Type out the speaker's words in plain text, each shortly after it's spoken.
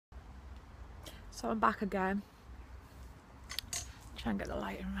So I'm back again. Try and get the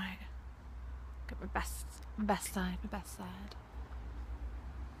lighting right. Get my best side.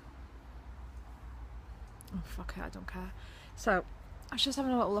 Oh fuck it, I don't care. So I was just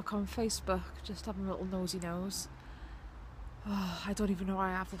having a little look on Facebook, just having a little nosy nose. Oh, I don't even know why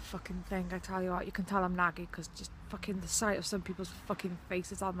I have the fucking thing. I tell you what, you can tell I'm naggy because just fucking the sight of some people's fucking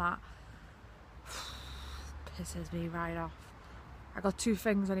faces on that pisses me right off. I got two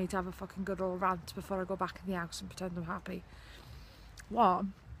things I need to have a fucking good old rant before I go back in the house and pretend I'm happy.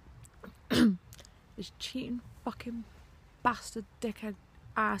 One is cheating fucking bastard dickhead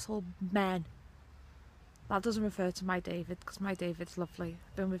asshole men. That doesn't refer to my David because my David's lovely.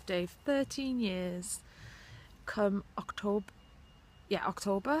 I've been with Dave 13 years. Come October,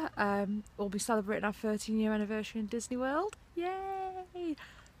 we'll be celebrating our 13-year anniversary in Disney World. Yay!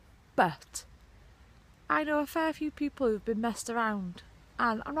 But I know a fair few people who've been messed around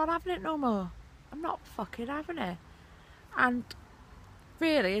and I'm not having it no more. I'm not fucking having it. And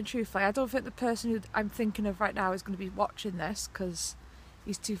really and truthfully, I don't think the person who I'm thinking of right now is going to be watching this because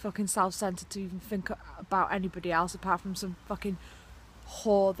he's too fucking self-centered to even think about anybody else apart from some fucking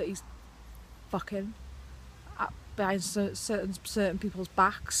whore that he's fucking behind certain people's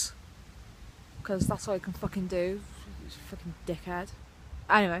backs, because that's all he can fucking do. He's a fucking dickhead.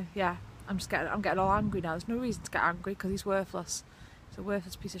 Anyway, yeah, I'm getting all angry now. There's no reason to get angry because he's worthless. He's a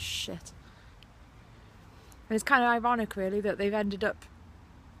worthless piece of shit. And it's kind of ironic, really, that they've ended up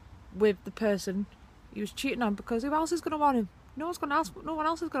with the person he was cheating on, because who else is going to want him? No one else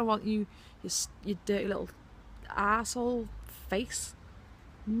is going to want you, you dirty little arsehole face.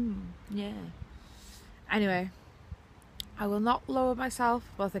 Yeah. Anyway, I will not lower myself.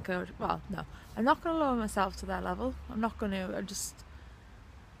 Well, I think I would. Well, no, I'm not going to lower myself to their level. I'm not going to. I just.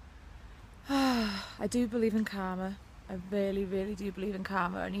 I do believe in karma. I really, really do believe in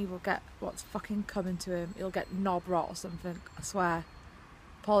karma, and he will get what's fucking coming to him. He'll get knob rot or something. I swear.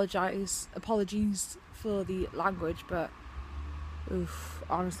 Apologies for the language, but oof,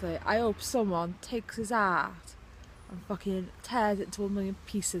 honestly, I hope someone takes his heart and fucking tears it into 1,000,000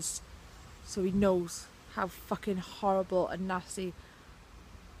 pieces, so he knows how fucking horrible and nasty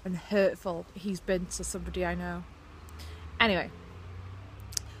and hurtful he's been to somebody I know. Anyway,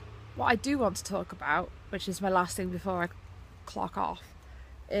 what I do want to talk about, which is my last thing before I clock off,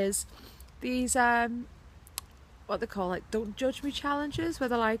 is these what they call, like, don't judge me challenges, where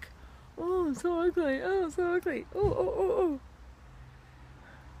they're like, oh, I'm so ugly, oh, I'm so ugly, oh.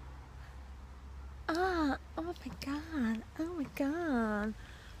 Oh my god.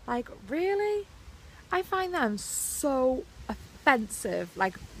 Like, really? I find them so offensive,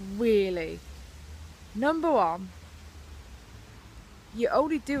 like, really. Number one, you're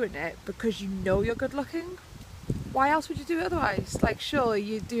only doing it because you know you're good looking. Why else would you do it otherwise? Like, sure,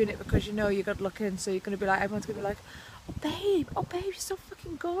 you're doing it because you know you're good looking, so you're going to be like, everyone's going to be like, oh babe, you're so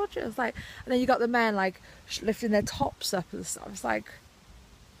fucking gorgeous. Like, and then you got the men, like, lifting their tops up and stuff. It's like,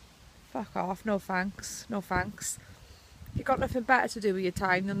 fuck off, no thanks. You've got nothing better to do with your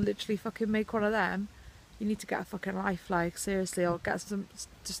time than literally fucking make one of them. You need to get a fucking life, like, seriously, or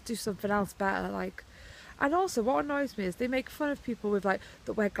just do something else better, like. And also, what annoys me is they make fun of people with, like,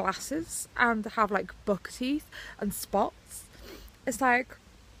 that wear glasses and have, like, buck teeth and spots. It's like,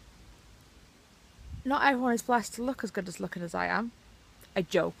 not everyone is blessed to look as good as looking as I am. I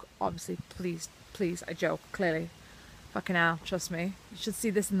joke, obviously, please, I joke, clearly. Fucking hell, trust me. You should see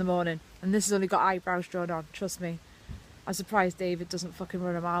this in the morning, and this has only got eyebrows drawn on, trust me. I'm surprised David doesn't fucking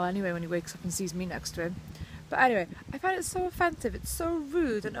run a mile anyway when he wakes up and sees me next to him. But anyway, I find it so offensive, it's so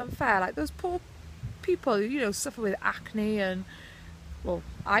rude and unfair. Like, those poor people who, you know, suffer with acne and, well,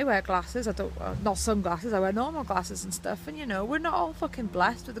 I wear glasses, I don't, not sunglasses, I wear normal glasses and stuff, and, you know, we're not all fucking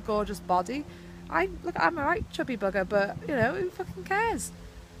blessed with a gorgeous body. I'm a right chubby bugger, but, you know, who fucking cares?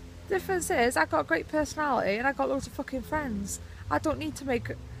 The difference is, I got a great personality and I got loads of fucking friends. I don't need to make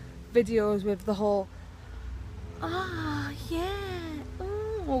videos with the whole,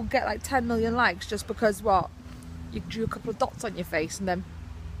 or get like 10 million likes just because, what, you drew a couple of dots on your face and then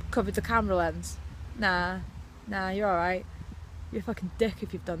covered the camera lens. Nah, you're alright. You're a fucking dick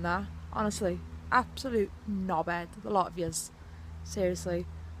if you've done that. Honestly, absolute knobhead, a lot of yous. Seriously,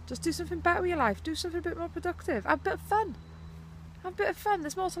 just do something better with your life. Do something a bit more productive. Have a bit of fun.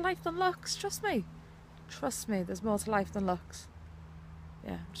 There's more to life than looks. Trust me, there's more to life than looks.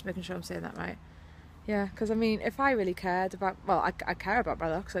 Yeah, I'm just making sure I'm saying that right. Yeah, because I mean, if I really cared about, well, I care about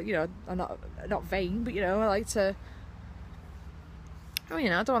my looks. Like, you know, I'm not vain, but, you know, I like to. I mean, you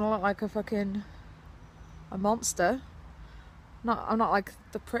know, I don't want to look like a monster. I'm not like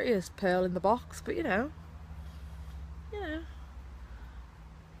the prettiest pearl in the box, but, you know.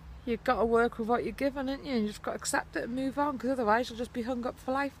 you've got to work with what you're given, haven't you? And you've just got to accept it and move on, because otherwise you'll just be hung up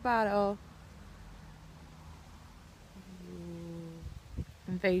for life about it all.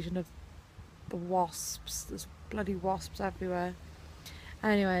 Invasion of the wasps. There's bloody wasps everywhere.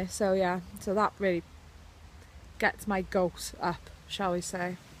 Anyway, so yeah, so that really gets my goat up, shall we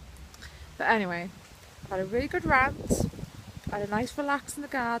say. But anyway, I've had a really good rant, had a nice relax in the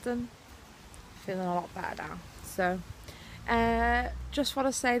garden, feeling a lot better now. So just want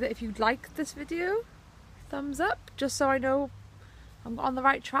to say that if you liked this video, thumbs up, just so I know I'm on the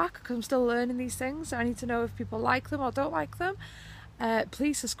right track, because I'm still learning these things, so I need to know if people like them or don't like them.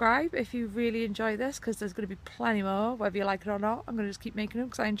 Please subscribe if you really enjoy this, because there's going to be plenty more, whether you like it or not. I'm going to just keep making them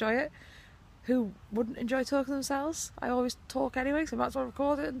because I enjoy it. Who wouldn't enjoy talking themselves? I always talk anyway, so I might as well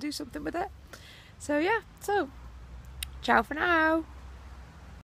record it and do something with it. So yeah, so ciao for now.